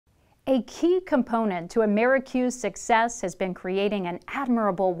A key component to AmeriCU's success has been creating an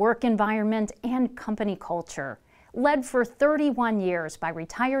admirable work environment and company culture. Led for 31 years by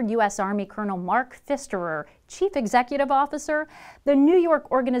retired U.S. Army Colonel Mark Pfisterer, Chief Executive Officer, the New York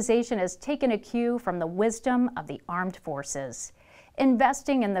organization has taken a cue from the wisdom of the armed forces.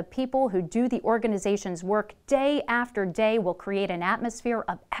 Investing in the people who do the organization's work day after day will create an atmosphere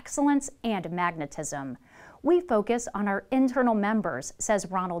of excellence and magnetism. We focus on our internal members, says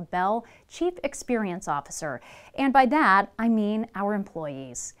Ronald Belle, Chief Experience Officer. And by that, I mean our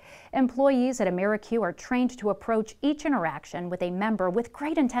employees. Employees at AmeriCU are trained to approach each interaction with a member with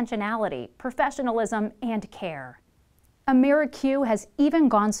great intentionality, professionalism, and care. AmeriCU has even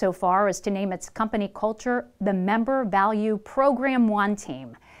gone so far as to name its company culture the Member Value Program 1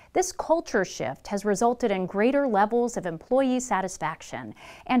 team. This culture shift has resulted in greater levels of employee satisfaction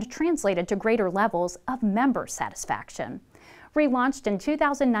and translated to greater levels of member satisfaction. Relaunched in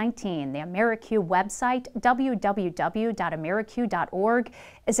 2019, the AmeriCU website, www.americu.org,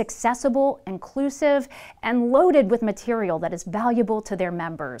 is accessible, inclusive, and loaded with material that is valuable to their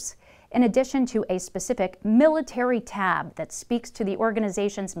members. In addition to a specific military tab that speaks to the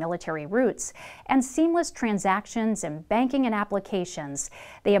organization's military roots and seamless transactions in banking and applications,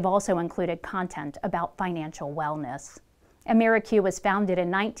 they have also included content about financial wellness. AmeriCU was founded in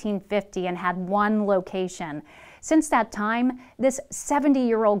 1950 and had one location. Since that time, this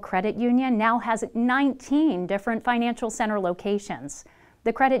 70-year-old credit union now has 19 different financial center locations.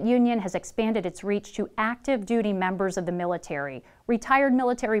 The credit union has expanded its reach to active duty members of the military, retired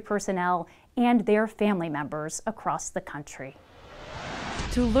military personnel, and their family members across the country.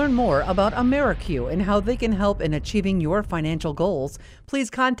 To learn more about AmeriCU and how they can help in achieving your financial goals,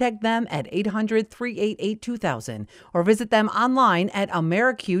 please contact them at 800-388-2000 or visit them online at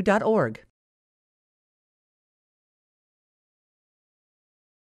AmeriCU.org.